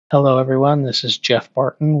Hello, everyone. This is Jeff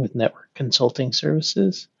Barton with Network Consulting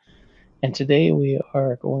Services. And today we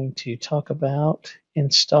are going to talk about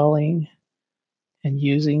installing and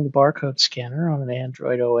using the barcode scanner on an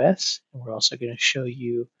Android OS. And we're also going to show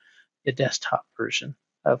you the desktop version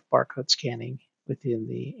of barcode scanning within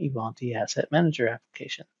the Ivanti Asset Manager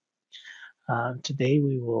application. Today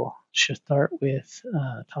we will start with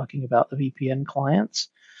talking about the VPN clients.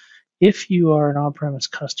 If you are an on-premise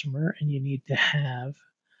customer and you need to have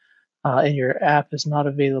and your app is not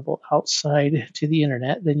available outside to the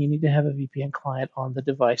internet, then you need to have a VPN client on the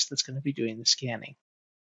device that's going to be doing the scanning.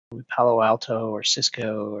 With Palo Alto or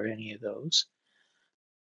Cisco or any of those.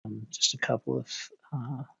 Just a couple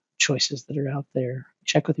of choices that are out there.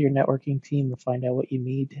 Check with your networking team to find out what you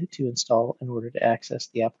need to install in order to access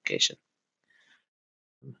the application.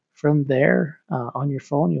 From there, on your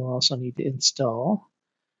phone, you'll also need to install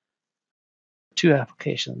two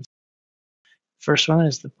applications. First one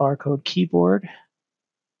is the barcode keyboard.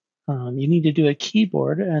 You need to do a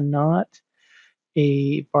keyboard and not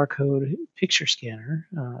a barcode picture scanner.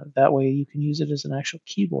 That way you can use it as an actual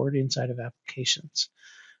keyboard inside of applications.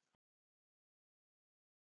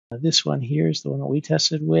 This one here is the one that we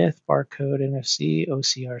tested with, Barcode NFC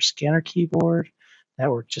OCR scanner keyboard. That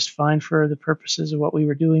worked just fine for the purposes of what we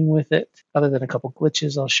were doing with it, other than a couple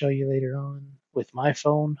glitches I'll show you later on with my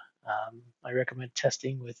phone. I recommend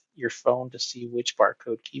testing with your phone to see which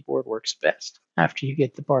barcode keyboard works best. After you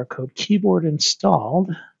get the barcode keyboard installed,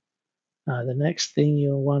 the next thing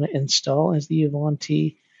you'll want to install is the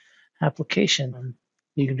Ivanti application.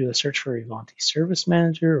 You can do a search for Ivanti Service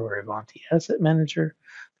Manager or Ivanti Asset Manager.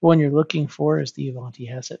 The one you're looking for is the Ivanti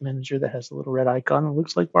Asset Manager that has a little red icon and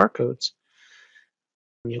looks like barcodes.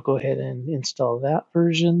 You'll go ahead and install that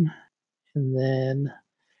version. And then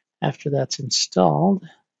after that's installed,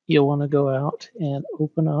 you'll want to go out and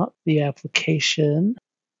open up the application.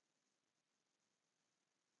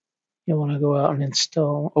 You'll want to go out and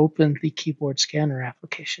open the keyboard scanner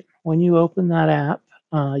application. When you open that app,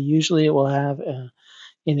 usually it will have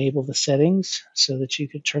enable the settings so that you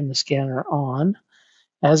could turn the scanner on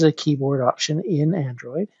as a keyboard option in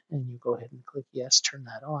Android. And you go ahead and click yes, turn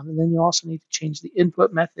that on. And then you also need to change the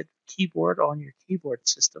input method keyboard on your keyboard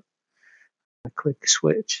system. Click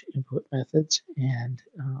switch input methods, and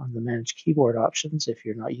on the manage keyboard options, if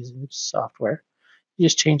you're not using the software, you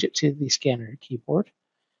just change it to the scanner keyboard.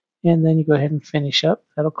 And then you go ahead and finish up.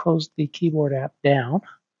 That'll close the keyboard app down.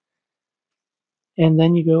 And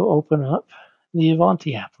then you go open up the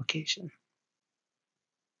Ivanti application.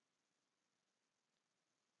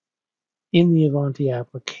 In the Ivanti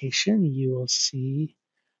application, you will see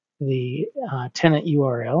the tenant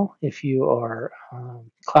URL. If you are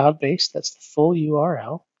cloud-based, that's the full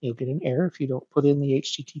URL. You'll get an error if you don't put in the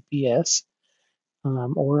HTTPS.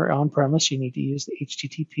 Or on-premise, you need to use the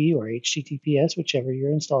HTTP or HTTPS, whichever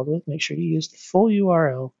you're installed with. Make sure you use the full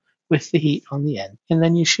URL with the heat on the end. And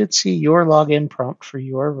then you should see your login prompt for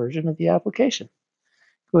your version of the application.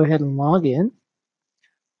 Go ahead and log in.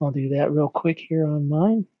 I'll do that real quick here on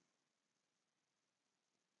mine.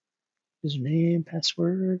 Username,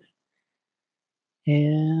 password,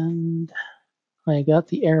 and I got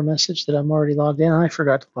the error message that I'm already logged in. I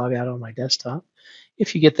forgot to log out on my desktop.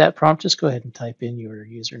 If you get that prompt, just go ahead and type in your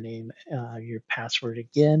username, your password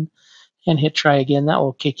again, and hit try again. That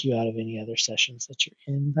will kick you out of any other sessions that you're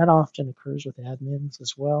in. That often occurs with admins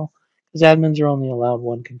as well, because admins are only allowed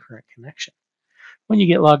one concurrent connection. When you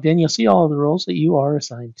get logged in, you'll see all of the roles that you are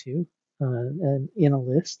assigned to. And in a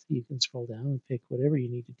list, you can scroll down and pick whatever you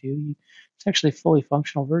need to do. It's actually a fully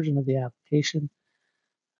functional version of the application.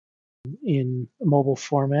 In mobile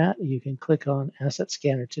format, you can click on Asset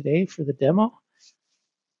Scanner today for the demo.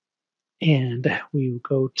 And we will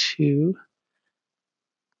go to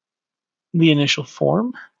the initial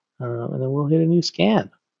form, and then we'll hit a new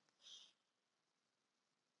scan.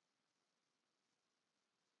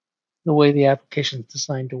 The way the application is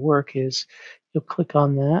designed to work is you'll click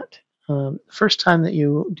on that. First time that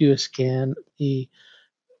you do a scan,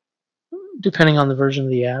 depending on the version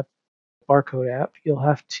of the app, barcode app, you'll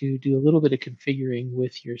have to do a little bit of configuring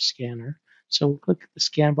with your scanner. So we'll click the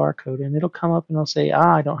scan barcode and it'll come up and it'll say,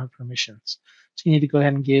 I don't have permissions. So you need to go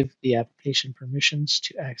ahead and give the application permissions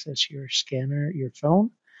to access your scanner, your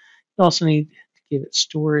phone. You also need to give it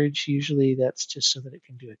storage. Usually that's just so that it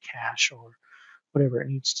can do a cache or whatever it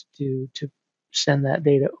needs to do to send that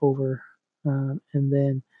data over. And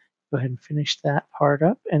then go ahead and finish that part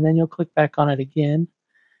up. And then you'll click back on it again.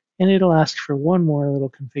 And it'll ask for one more little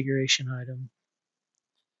configuration item.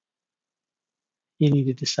 You need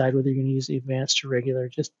to decide whether you're going to use the advanced or regular.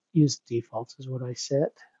 Just use the defaults is what I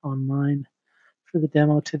set on mine for the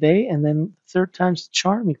demo today. And then third time's the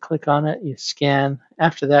charm. You click on it, you scan.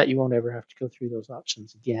 After that, you won't ever have to go through those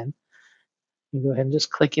options again. You go ahead and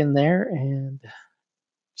just click in there and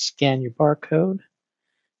scan your barcode,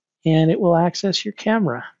 and it will access your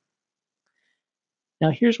camera.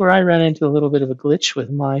 Now here's where I ran into a little bit of a glitch with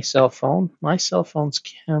my cell phone. My cell phone's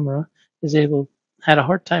camera had a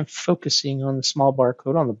hard time focusing on the small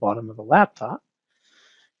barcode on the bottom of the laptop,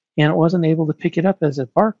 and it wasn't able to pick it up as a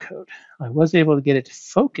barcode. I was able to get it to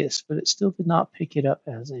focus, but it still did not pick it up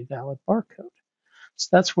as a valid barcode. So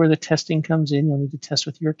that's where the testing comes in. You'll need to test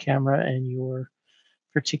with your camera and your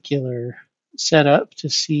particular setup to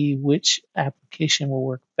see which application will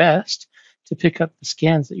work best to pick up the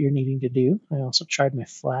scans that you're needing to do. I also tried my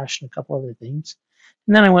flash and a couple other things.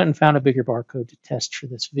 And then I went and found a bigger barcode to test for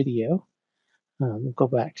this video. We'll go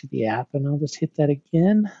back to the app and I'll just hit that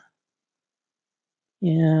again.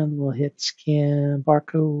 And we'll hit scan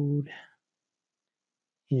barcode.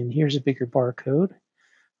 And here's a bigger barcode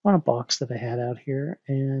on a box that I had out here.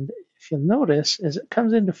 And if you'll notice, as it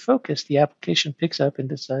comes into focus, the application picks up and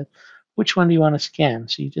decides which one do you want to scan.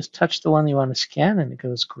 So you just touch the one you want to scan and it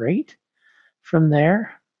goes great from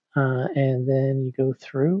there. And then you go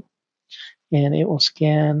through and it will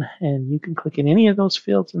scan, and you can click in any of those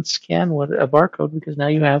fields and scan a barcode, because now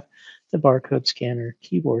you have the barcode scanner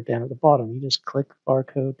keyboard down at the bottom. You just click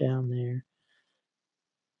barcode down there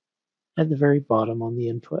at the very bottom on the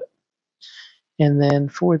input. And then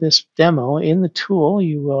for this demo in the tool,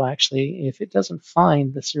 you will actually, if it doesn't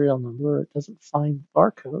find the serial number or it doesn't find the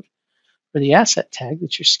barcode or the asset tag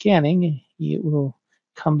that you're scanning, it will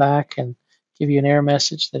come back and give you an error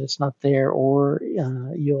message that it's not there, or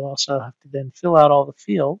you'll also have to then fill out all the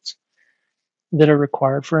fields that are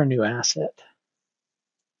required for a new asset.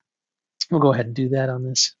 We'll go ahead and do that on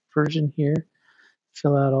this version here.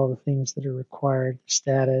 Fill out all the things that are required, the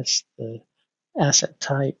status, the asset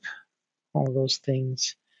type, all of those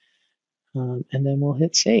things. And then we'll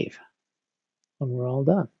hit save when we're all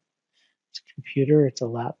done. It's a computer, it's a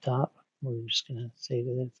laptop. We're just going to say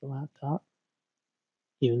that it's a laptop,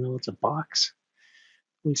 even though it's a box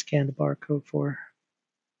we scanned the barcode for.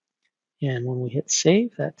 And when we hit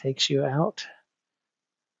save, that takes you out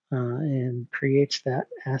and creates that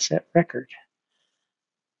asset record.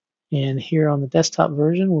 And here on the desktop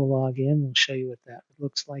version, we'll log in. We'll show you what that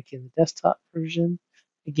looks like in the desktop version.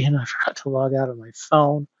 Again, I forgot to log out of my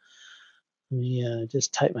phone. Let me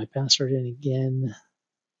just type my password in again,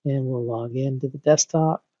 and we'll log into the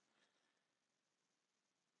desktop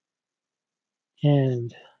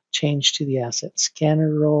and change to the asset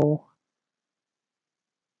scanner role.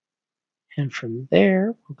 And from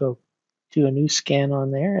there, we'll go do a new scan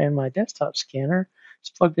on there. And my desktop scanner is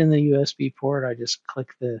plugged in the USB port. I just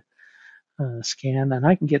click the scan, and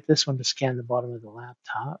I can get this one to scan the bottom of the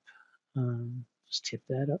laptop. Just hit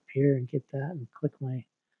that up here and get that and click my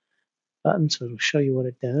button so it'll show you what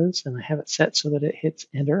it does. And I have it set so that it hits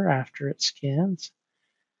enter after it scans.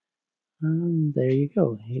 There you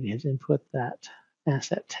go. It has input that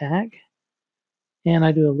asset tag. And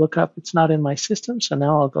I do a lookup. It's not in my system, so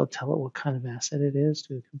now I'll go tell it what kind of asset it is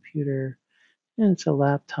to a computer. And it's a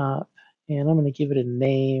laptop. And I'm going to give it a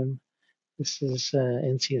name. This is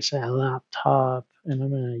NCSI laptop, and I'm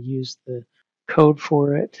going to use the code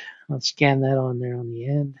for it. I'll scan that on there on the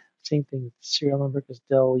end. Same thing with the serial number, because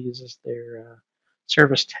Dell uses their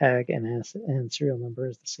service tag and asset and serial number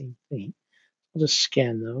is the same thing. I'll just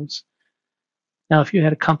scan those. Now, if you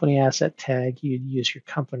had a company asset tag, you'd use your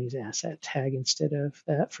company's asset tag instead of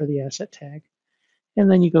that for the asset tag. And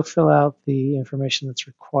then you go fill out the information that's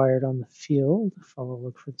required on the field. Follow,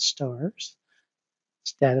 look for the stars.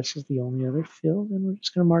 Status is the only other field, and we're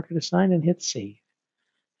just going to mark it assigned and hit save.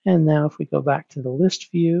 And now if we go back to the list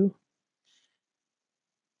view,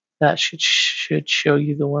 that should show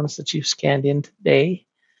you the ones that you've scanned in today.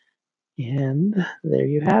 And there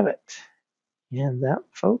you have it. And that,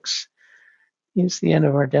 folks, is the end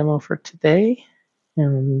of our demo for today.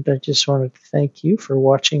 And I just wanted to thank you for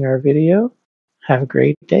watching our video. Have a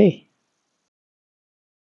great day.